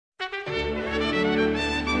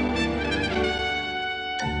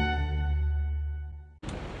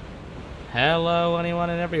Hello anyone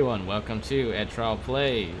and everyone, welcome to Edtrawl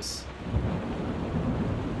Plays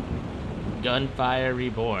Gunfire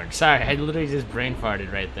Reborn. Sorry, I literally just brain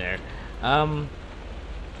farted right there.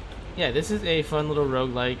 Yeah, this is a fun little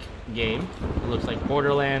roguelike game. It looks like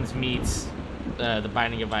Borderlands meets the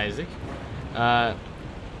Binding of Isaac.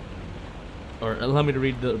 Or allow me to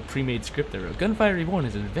read the pre-made script there. Gunfire Reborn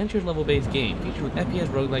is an adventure level-based game featured with FPS,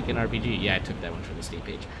 Roguelike, and RPG. Yeah, I took that one from the Steam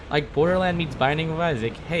page. Like Borderlands meets Binding of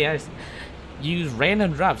Isaac. Hey, I use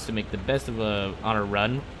random drops to make the best of on a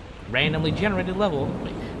run. Randomly generated level.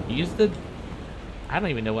 Wait, use the... I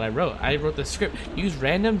don't even know what I wrote. I wrote the script. Use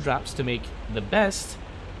random drops to make the best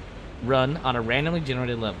run on a randomly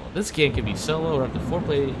generated level. This game can be solo or up to 4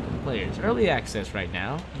 players. Early access right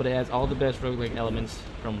now, but it has all the best roguelike elements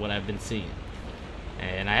from what I've been seeing.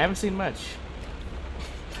 And I haven't seen much.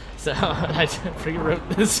 So I pre-wrote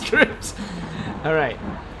the script. Alright.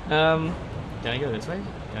 Can I go this way?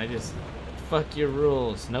 Can I just... Fuck your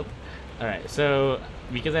rules. Nope. Alright, so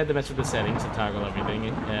because I had to mess with the settings to toggle everything,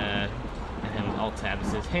 and with Alt-Tab it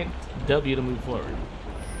says hint W to move forward.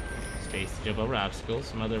 Space to jump over obstacles.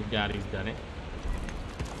 Some other Gotti's done it.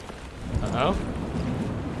 Uh-oh.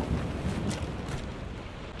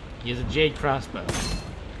 He has a jade crossbow.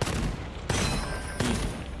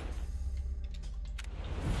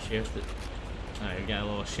 Shift it. Alright, we got a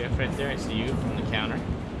little shift right there. I see you from the counter.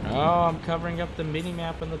 Oh, I'm covering up the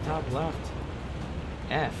mini-map on the top left.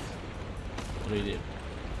 F. What do we do?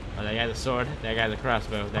 Oh, that guy's a sword, that guy's a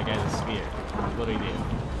crossbow, that guy's a spear. What do we do?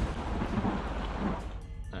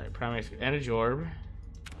 Alright, primary energy orb.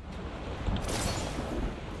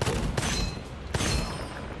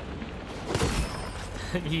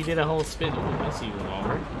 He did a whole spin. I see you,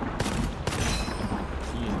 revolver.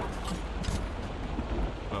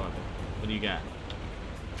 What do you got?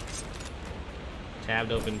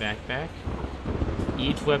 Tabbed open backpack.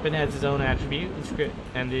 Each weapon has its own attribute,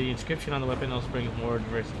 and the inscription on the weapon also brings more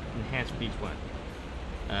diverse enhanced for each one.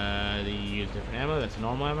 They use different ammo. That's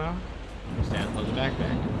normal ammo. Stand close the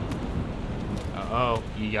backpack. Uh-oh,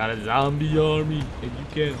 you got a zombie army, and you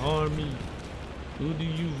can't harm me. Who do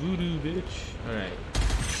you voodoo, bitch? Alright.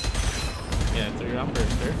 Yeah, 3-round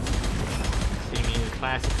burster. See me the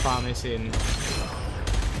classic promise in...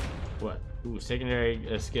 What? Ooh,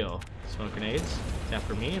 secondary skill. Smoke grenades. Is that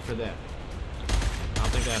for me or for them? I don't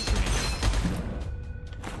think that's for me.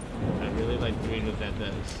 I really like doing what that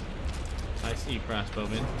does. I see you,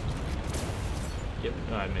 crossbowman. Yep.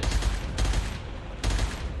 Oh, I missed.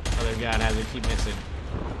 Other god has to keep missing.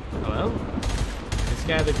 Hello? This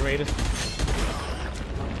guy the greatest.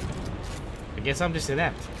 I guess I'm just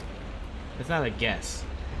inept. It's not a guess.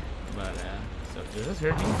 But, so does this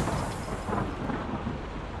hurt me?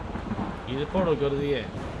 Use the portal, go to the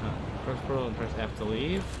end. Press portal and press F to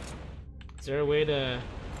leave. Is there a way to...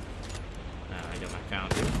 I got my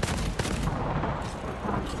foundry.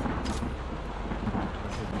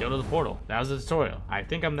 Go to the portal. That was the tutorial. I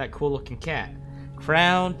think I'm that cool looking cat.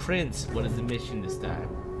 Crown Prince. What is the mission this time?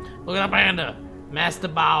 Look at the panda! Master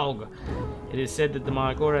Bog! It is said that the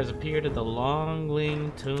demonic order has appeared at the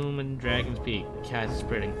Longling Tomb in Dragon's Peak. The chaos is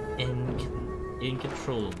spreading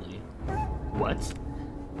incontrollably. What?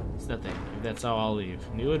 It's nothing. If that's all, I'll leave.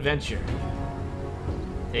 New adventure.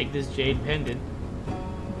 Take this jade pendant.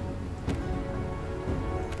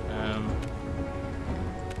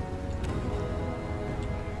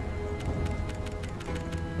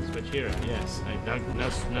 Switch hero. Yes.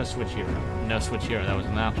 No switch hero. No switch hero. That was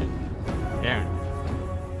an option. There.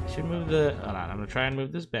 I should move the... Hold on. I'm gonna try and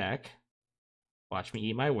move this back. Watch me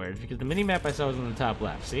eat my words, because the mini map I saw was on the top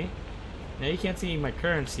left. See? Now you can't see my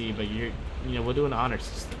currency, but you know, we'll do an honor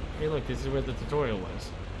system. Hey, look, this is where the tutorial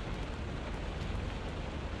was.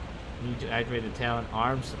 Need to activate the talent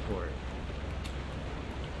arm support.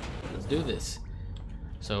 Let's do this.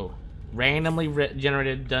 So, randomly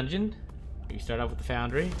generated dungeon. You start off with the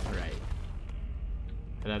foundry. Alright.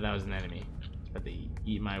 I thought that was an enemy. But they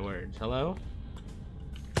eat my words. Hello?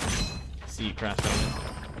 See you, crossbowman.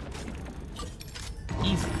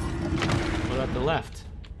 Easy. What about the left?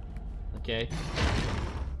 Okay.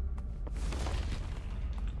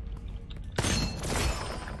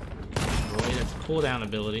 Boy, that's a cooldown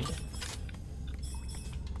ability.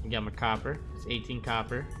 You got my copper. It's 18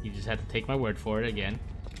 copper. You just have to take my word for it again.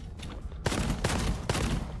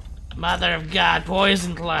 Mother of God,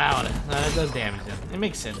 poison cloud. That does damage them. It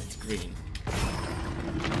makes sense. It's green.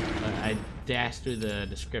 I dashed through the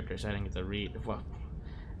descriptor, so I didn't get to read. Well,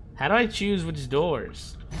 how do I choose which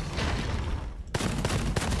doors?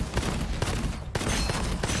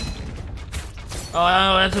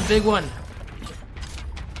 Oh, that's a big one.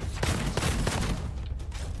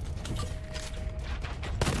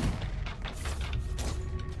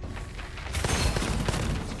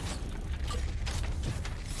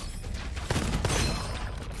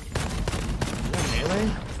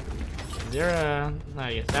 melee? Is there a... No,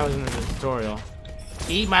 I guess that was in the tutorial.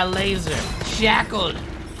 Eat my laser! Shackled!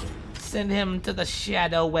 Send him to the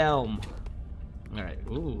Shadow Realm. Alright,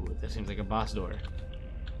 ooh, that seems like a boss door.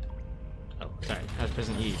 Oh, sorry, I was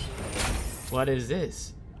pressing E. What is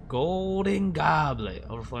this? Golden Goblet.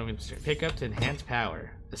 Overflowing with pickup to enhance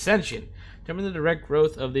power. Ascension. Determine the direct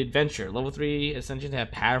growth of the adventure. Level 3 Ascensions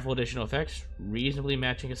have powerful additional effects. Reasonably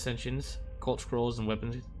matching Ascensions, cult scrolls, and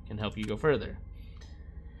weapons can help you go further.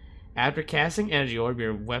 After casting Energy Orb,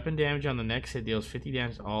 your weapon damage on the next hit deals 50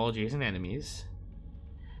 damage to all adjacent enemies.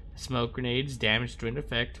 Smoke grenades damage during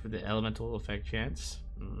effect with the elemental effect chance.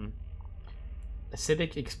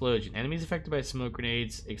 Acidic explosion. Enemies affected by smoke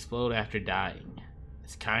grenades explode after dying.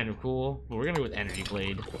 It's kind of cool, but we're gonna go with Energy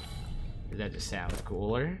Blade. Because that just sounds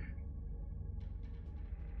cooler.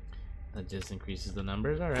 That just increases the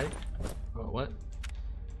numbers, alright. Oh, what?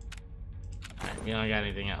 Alright, we don't got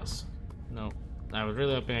anything else. No. I was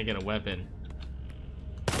really hoping I'd get a weapon.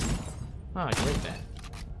 Oh, I can break that.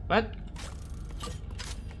 What?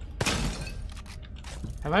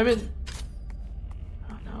 Have I been...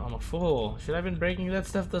 Oh no, I'm a fool. Should I have been breaking that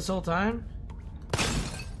stuff this whole time?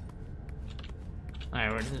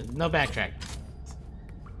 Alright, no backtrack.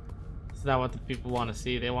 It's not what the people want to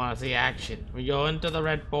see. They want to see action. We go into the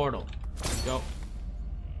red portal. Go.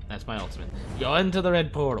 That's my ultimate. Go into the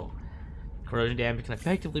red portal. Corrosion damage can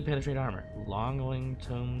effectively penetrate armor. Longling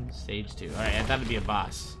Tome Stage 2. Alright, I thought it'd be a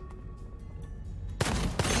boss.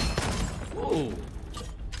 Ooh.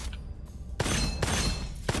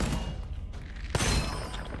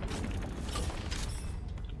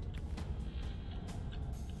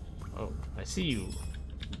 Oh, I see you,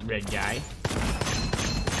 red guy.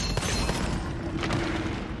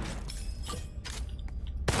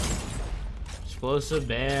 Explosive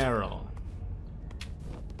barrel.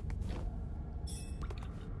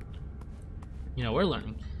 You know, we're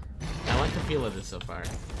learning. I like the feel of this so far.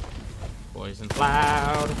 Poison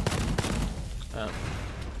cloud. Oh.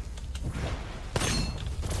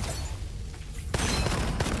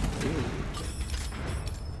 Ooh.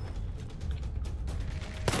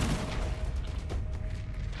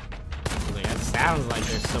 That sounds like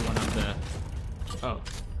there's someone up the... Oh,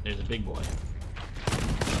 there's a big boy.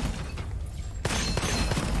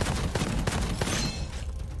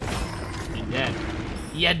 You're dead.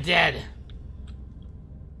 You're dead.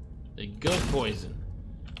 The good poison.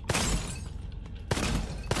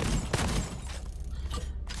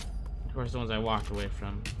 Of course, the ones I walked away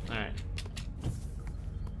from. Alright.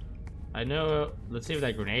 I know. Let's see if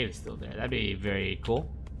that grenade is still there. That'd be very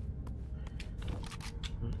cool.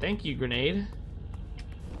 Thank you, grenade.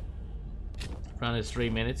 Run is 3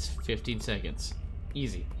 minutes, 15 seconds.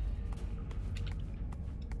 Easy.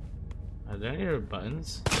 Are there any other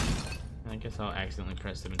buttons? I guess I'll accidentally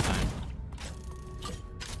press them in time.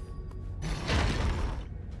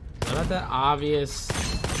 What about that obvious...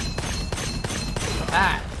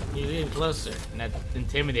 Ah! You're getting closer, and that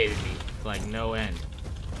intimidated me to like no end.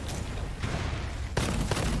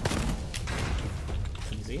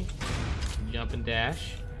 Easy. Jump and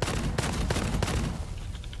dash.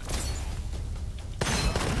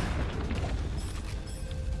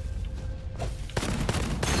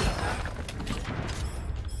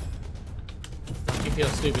 Don't you feel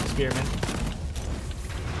stupid, Spearman?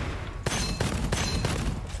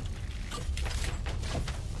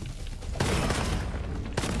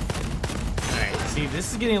 See,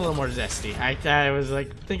 this is getting a little more zesty. I was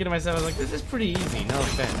like thinking to myself, I was like, this is pretty easy, no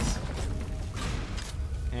offense.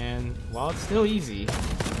 And while it's still easy,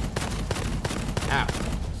 ow. I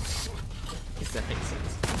guess that makes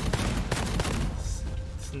sense.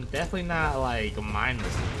 It's definitely not like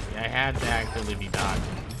mindless easy. I had to actively be dodging.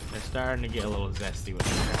 They're starting to get a little zesty with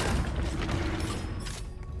it.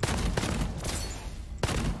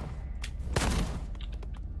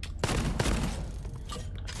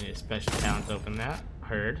 Special talent to open that.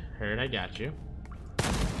 Heard, I got you.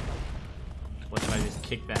 What if I just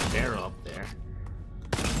kick that barrel up there?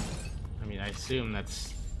 I mean, I assume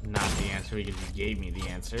that's not the answer because you gave me the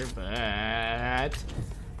answer, but it'd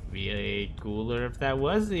be cooler if that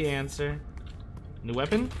was the answer. New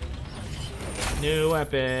weapon? New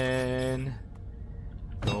weapon.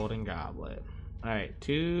 Golden Goblet. Alright,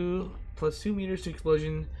 2 + 2 meters to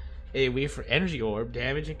explosion. AoE for energy orb.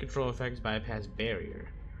 Damage and control effects bypass barrier.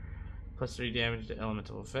 +3 damage to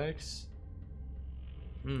elemental effects.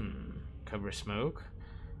 Cover smoke.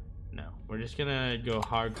 No, we're just gonna go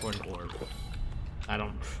hardcore and orb. I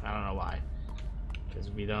don't know why,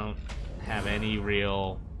 because we don't have any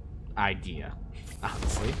real idea,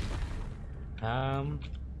 honestly.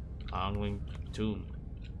 Ongling Tomb.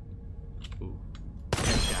 Ooh,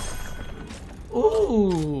 headshot.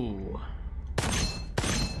 Ooh.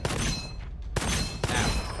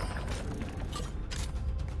 Ow.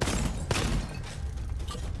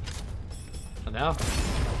 Oh, no.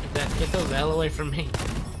 Get those the hell away from me.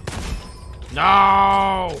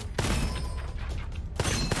 No!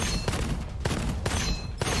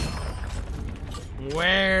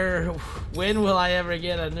 When will I ever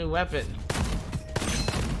get a new weapon?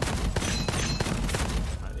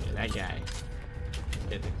 Oh, yeah, that guy.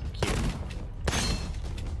 It's cute.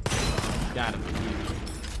 Got him.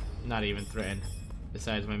 Not even threatened.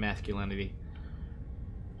 Besides my masculinity.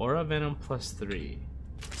 Aura Venom +3.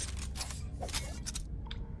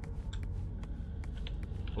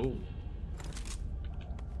 Ooh.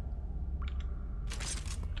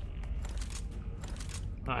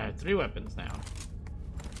 I have 3 weapons now.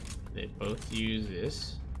 They both use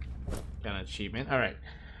this. Got an achievement. Alright.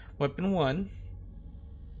 Weapon 1.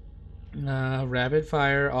 Rapid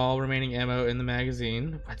fire all remaining ammo in the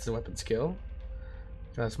magazine. That's the weapon skill.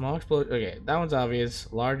 Got a small explosion. Okay, that one's obvious.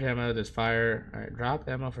 Large ammo, there's fire. Alright, drop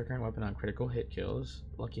ammo for current weapon on critical hit kills.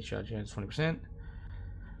 Lucky shot chance 20%.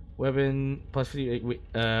 Weapon plus 50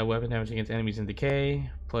 weapon damage against enemies in decay.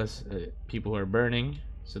 Plus people who are burning.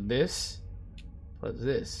 So this plus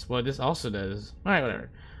this. Well, this also does. Alright, whatever.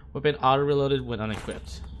 Weapon auto reloaded when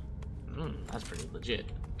unequipped. That's pretty legit.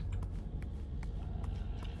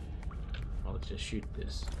 Oh, let's just shoot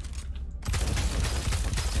this.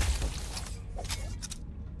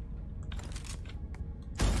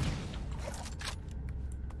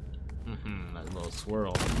 That little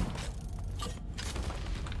swirl.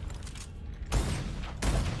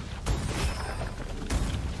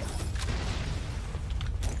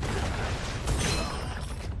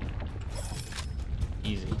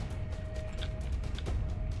 Easy.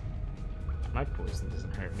 My poison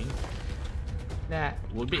doesn't hurt me. That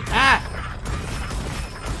would be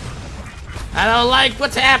I don't like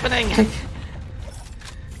what's happening.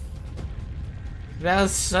 That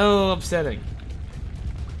was so upsetting.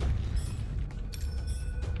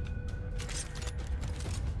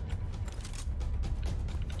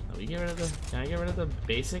 Can I get rid of the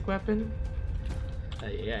basic weapon?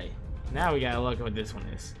 Yeah. Now we gotta look at what this one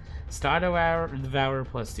is. Star Devourer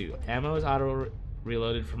 +2. Ammo is auto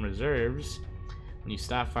reloaded from reserves when you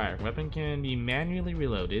stop firing. Weapon can be manually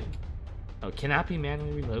reloaded. Oh, cannot be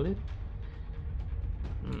manually reloaded?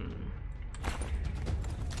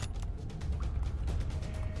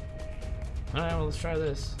 Alright, well, let's try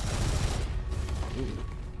this. Ooh.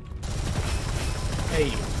 Hey,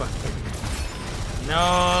 you fucker. No,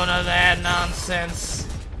 none of that nonsense.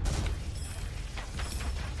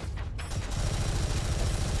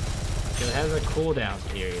 It has a cooldown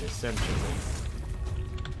period, essentially.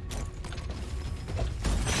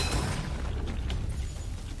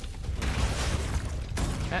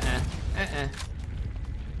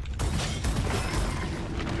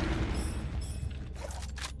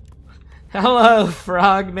 Hello,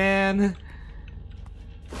 Frogman.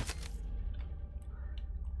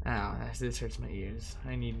 Ow, this hurts my ears.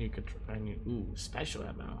 I need new control. I need special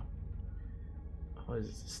ammo. What is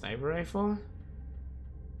this? A sniper rifle?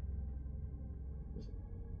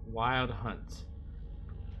 Wild hunt.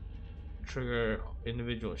 Trigger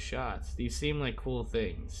individual shots. These seem like cool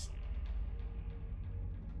things.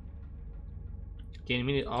 Gain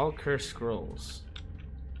immediate all cursed scrolls.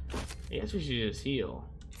 I guess we should just heal.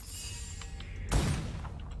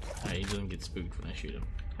 Alright, he doesn't get spooked when I shoot him.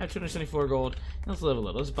 I have 274 gold. Let's level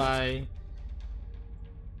it. Let's buy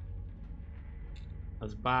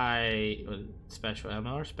special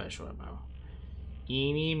ammo or special ammo.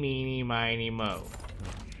 Eeny, meeny, miny, mo.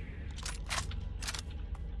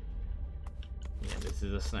 Yeah, this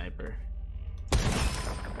is a sniper.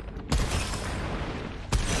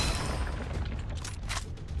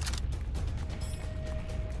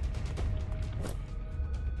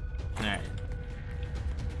 Alright.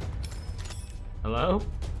 Hello?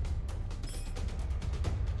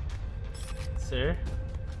 Sir?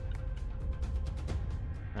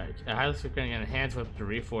 Alright, I highly suspect getting an enhanced weapon to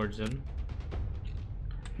reforge them.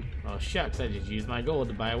 Oh shucks, I just used my gold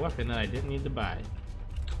to buy a weapon that I didn't need to buy.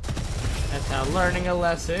 That's how learning a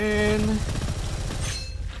lesson.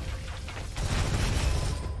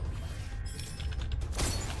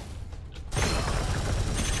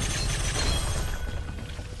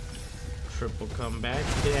 Triple comeback.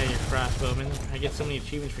 Get out of your crossbowman. I get so many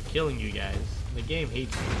achievements for killing you guys. The game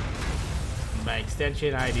hates me. And by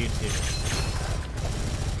extension, I do too.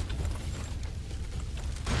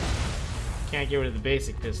 Can't get rid of the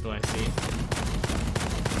basic pistol, I see.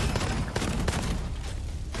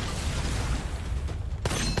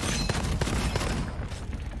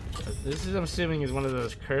 This is, I'm assuming, is one of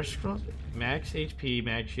those curse scrolls. Max HP,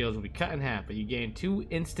 max shields will be cut in half, but you gain 2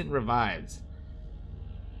 instant revives.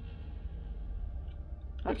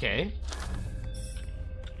 Okay.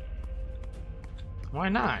 Why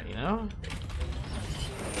not, you know?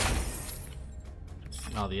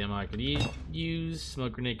 All the ammo I could use.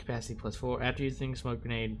 Smoke grenade capacity +4. After using smoke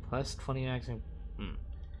grenade, plus 20 maximum.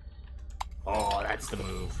 Oh, that's the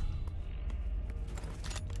move.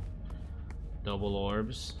 Double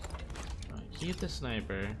orbs. Keep the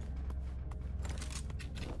sniper.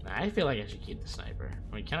 I feel like I should keep the sniper.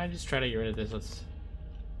 I mean, can I just try to get rid of this? Let's.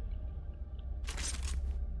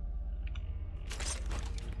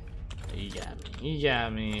 You got me. You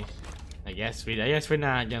got me. I guess we're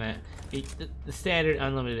not gonna beat the standard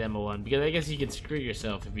unlimited ammo one, because I guess you could screw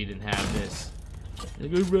yourself if you didn't have this.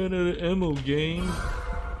 Like, I ran out of ammo, game.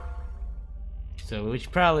 So,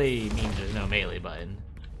 which probably means there's no melee button,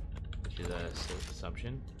 which is a safe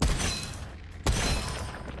assumption.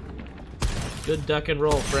 Good duck and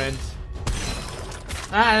roll, friends.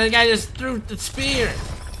 Ah, the guy just threw the spear.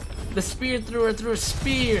 The spear thrower threw a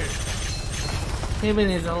spear. Him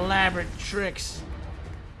and his elaborate tricks.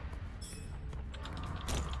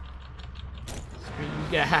 Screw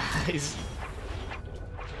you guys.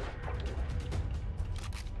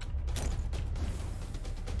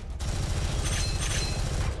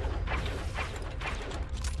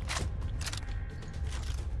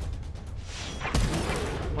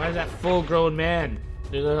 Why is that full-grown man?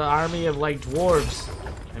 There's an army of, like, dwarves.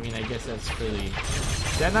 I mean, I guess that's really...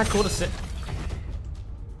 Is that not cool to say?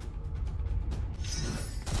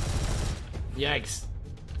 Yikes.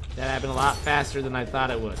 That happened a lot faster than I thought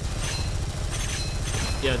it would.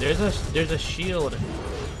 Yo, there's a shield.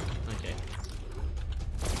 Okay.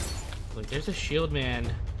 Look, there's a shield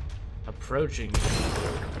man approaching me.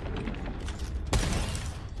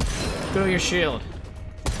 Throw your shield.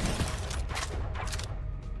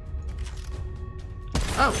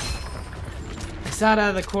 Oh! I saw it out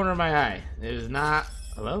of the corner of my eye. It was not...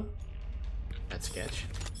 Hello? That's sketch.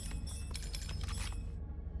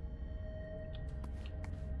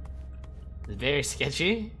 It's very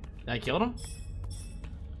sketchy. I killed him?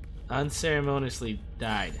 Unceremoniously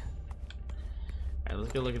died. Alright,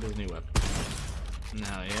 let's go look at this new weapon.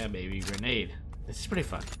 No, yeah, baby. Grenade. This is pretty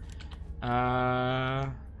fun.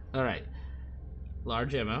 Alright.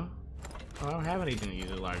 Large ammo. Oh, I don't have anything to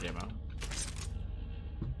use with large ammo.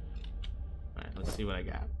 Let's see what I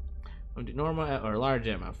got. Normal or large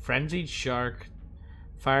ammo. Frenzied shark.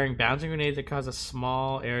 Firing bouncing grenades that cause a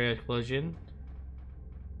small area explosion.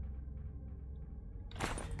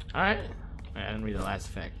 Alright. I didn't read the last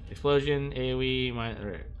effect. Explosion,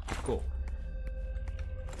 AoE, cool.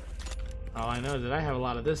 All I know is that I have a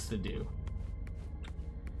lot of this to do.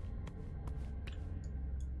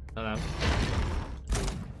 Hello.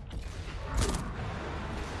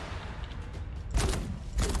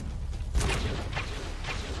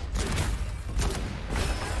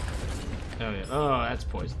 Oh yeah. Oh, that's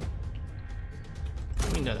poison.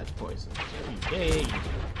 We know that's poison. Yay!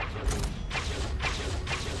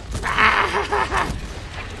 Ah!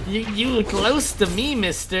 You were close to me,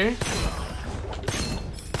 mister.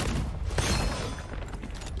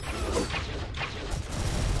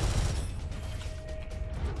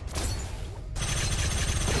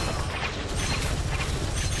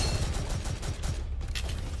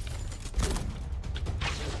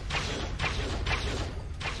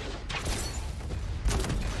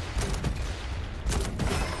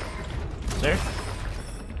 Sir?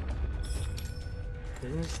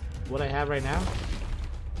 Isn't this what I have right now?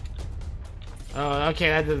 Oh, okay,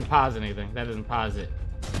 that doesn't pause anything. That doesn't pause it.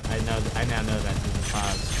 I now know that doesn't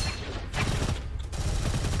pause.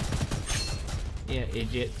 Yeah,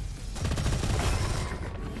 idiot.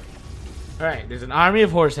 Alright, there's an army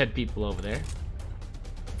of horsehead people over there.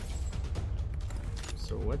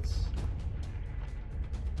 So what's...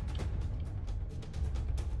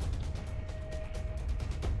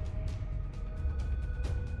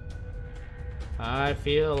 I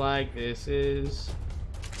feel like this is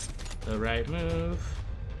the right move.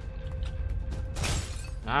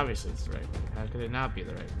 Obviously it's the right move. How could it not be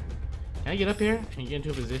the right move? Can I get up here? Can you get into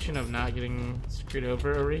a position of not getting screwed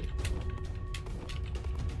over, Ori?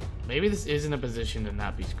 Maybe this isn't a position to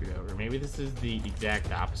not be screwed over. Maybe this is the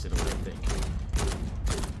exact opposite of what I think.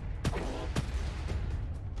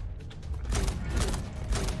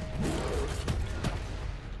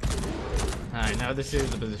 Alright, now this is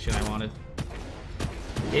the position I wanted.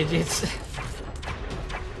 Idiots.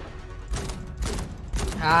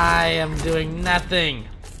 I am doing nothing.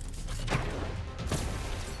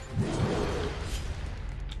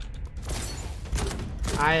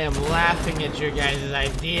 I am laughing at your guys'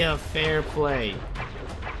 idea of fair play.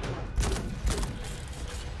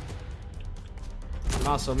 I'm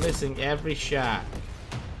also missing every shot.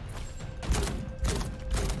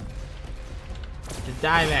 Just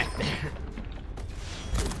die back there.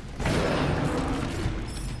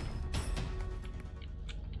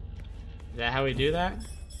 Is that how we do that?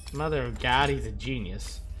 Mother of God, he's a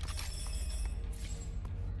genius.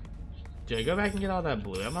 Did I go back and get all that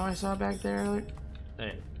blue ammo I saw back there earlier?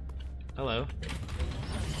 Hey. Hello.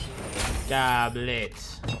 Goblet.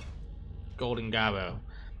 Golden Gobbo.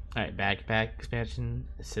 Alright, backpack expansion,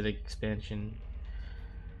 acidic expansion.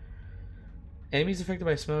 Enemies affected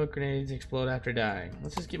by smoke grenades explode after dying.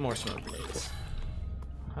 Let's just get more smoke grenades.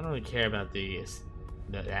 I don't really care about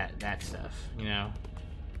that stuff, you know?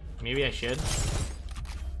 Maybe I should.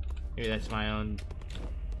 Maybe that's my own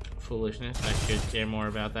foolishness. I should care more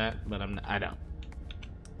about that, but I don't.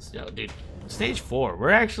 So, dude, stage 4. We're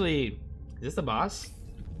actually. Is this the boss?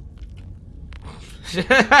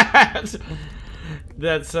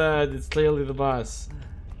 That's clearly the boss.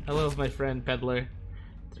 Hello, my friend peddler.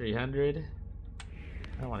 300.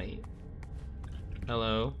 I don't want to eat.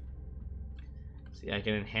 Hello. See, I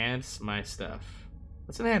can enhance my stuff.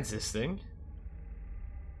 Let's enhance this thing.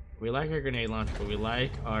 We like our grenade launcher, but we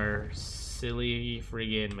like our silly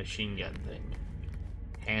friggin' machine gun thing.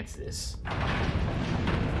 Enhance this.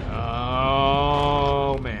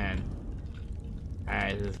 Oh man.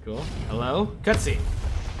 Alright, this is cool. Hello? Cutscene.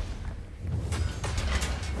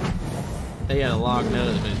 They had a long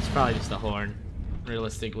nose, but it's probably just a horn.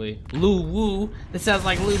 Realistically. Lou Woo? This sounds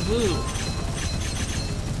like Lou Woo.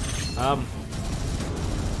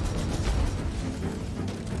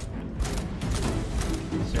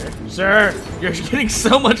 Sir, you're getting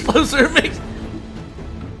so much closer. It makes.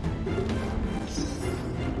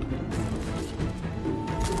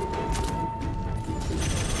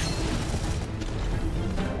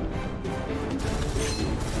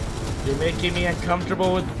 You're making me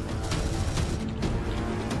uncomfortable with.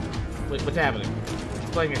 Wait, what's happening?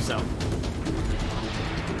 Explain yourself.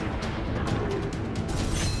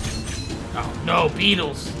 Oh no,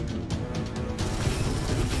 beetles!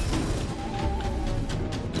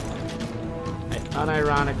 I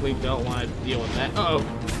unironically don't want to deal with that. Uh-oh.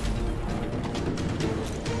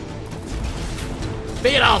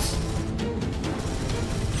 Beetles!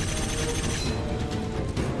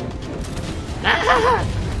 Ah!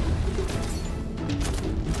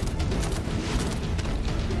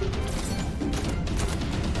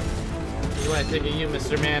 This is what I think of you,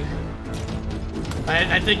 Mr. Man.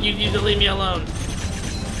 I think you need to leave me alone.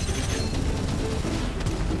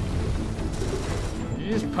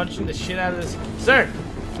 You're just punching the shit out of this. Sir!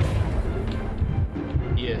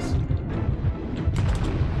 Yes.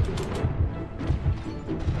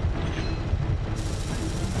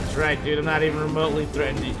 That's right, dude. I'm not even remotely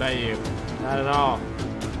threatened by you. Not at all.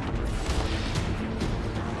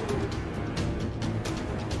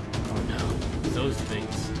 Oh no. Those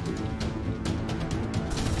things.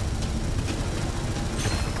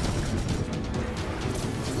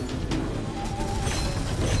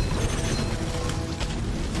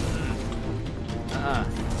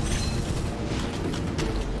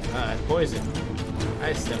 Poison.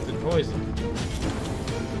 I stepped in poison.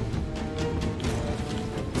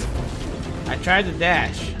 I tried to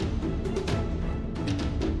dash.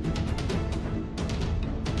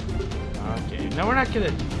 Okay, no, we're not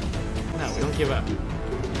gonna. No, we don't give up.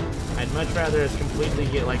 I'd much rather us completely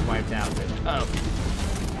get like wiped out. But, oh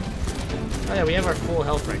yeah, we have our full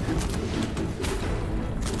health right now.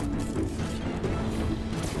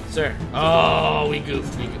 Sir. Oh, we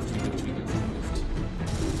goofed. We goofed.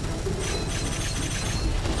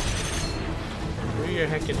 Your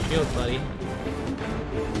heckin' shield, buddy.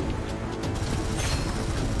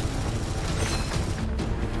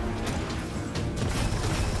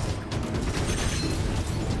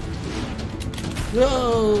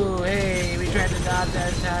 Whoa! Hey, we tried to dodge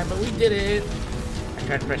that in time, but we did it. I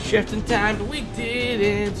tried to press shift in time, but we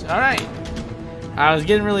didn't. All right. I was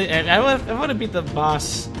getting really. I would have beat the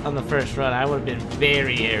boss on the first run. I would have been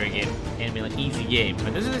very arrogant and been like easy game.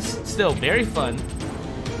 But this is still very fun.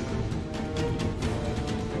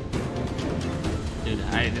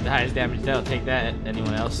 I did the highest damage. That'll take that.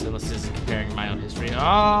 Anyone else? Unless this is comparing my own history.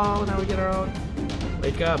 Oh, now we get our own.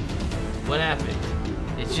 Wake up. What happened?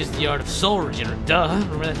 It's just the art of soul regeneration. Duh.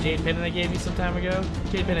 Remember that jade pendant I gave you some time ago?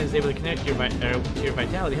 Jade pendant is able to connect your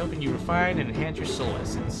vitality, helping you refine and enhance your soul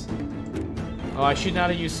essence. Oh, I should not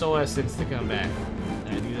have used soul essence to come back.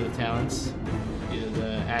 Alright, these are the talents. These are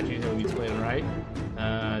the attributes that will be displayed on the right.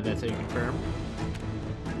 That's how you confirm.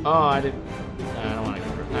 Oh, I didn't. I don't want to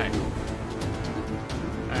confirm. Alright.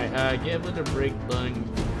 Alright, get rid of break lung,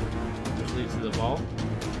 which leads to the vault.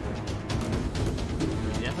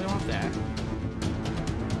 Definitely want that.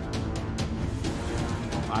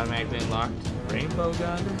 Automatically unlocked rainbow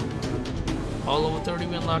gun. All level 30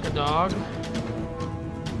 we unlock a dog.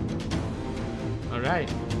 Alright.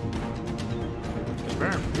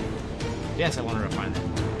 Confirm. Yes, I want to refine that.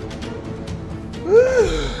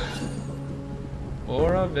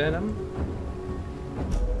 Aura Venom.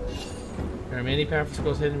 There are many powerful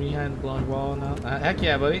skulls hidden behind the glowing wall now. Heck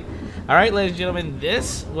yeah, buddy. Alright, ladies and gentlemen,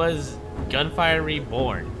 this was Gunfire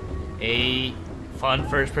Reborn. A fun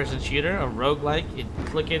first-person shooter, a roguelike.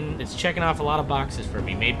 It's checking off a lot of boxes for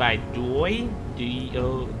me. Made by Duoyi,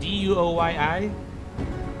 D-U-O-Y-I.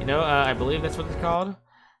 You know, I believe that's what it's called.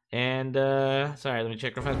 And sorry, let me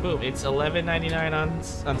check real fast. Boom! It's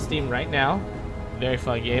 $11.99 on Steam right now. Very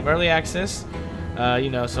fun game, early access. You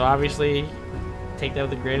know, so obviously take that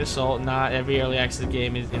with a grain of salt. Not every early access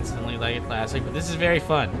game is instantly like a classic, but this is very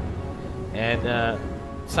fun. And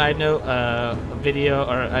side note, a video,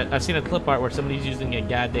 or I've seen a clip art where somebody's using a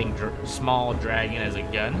goddamn small dragon as a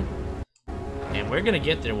gun. And we're gonna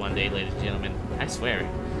get there one day, ladies and gentlemen. I swear.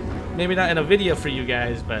 Maybe not in a video for you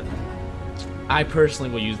guys, but I personally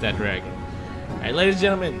will use that dragon. Alright, ladies and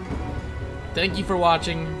gentlemen, thank you for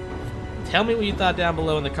watching. Tell me what you thought down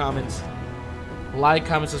below in the comments. Like,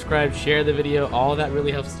 comment, subscribe, share the video. All that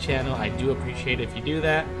really helps the channel. I do appreciate it if you do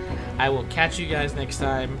that. I will catch you guys next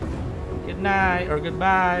time. Good night or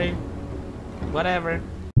goodbye. Whatever.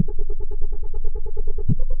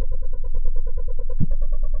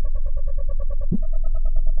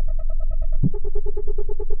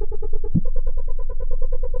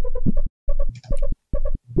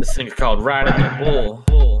 This thing's called Riding the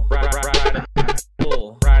Bull.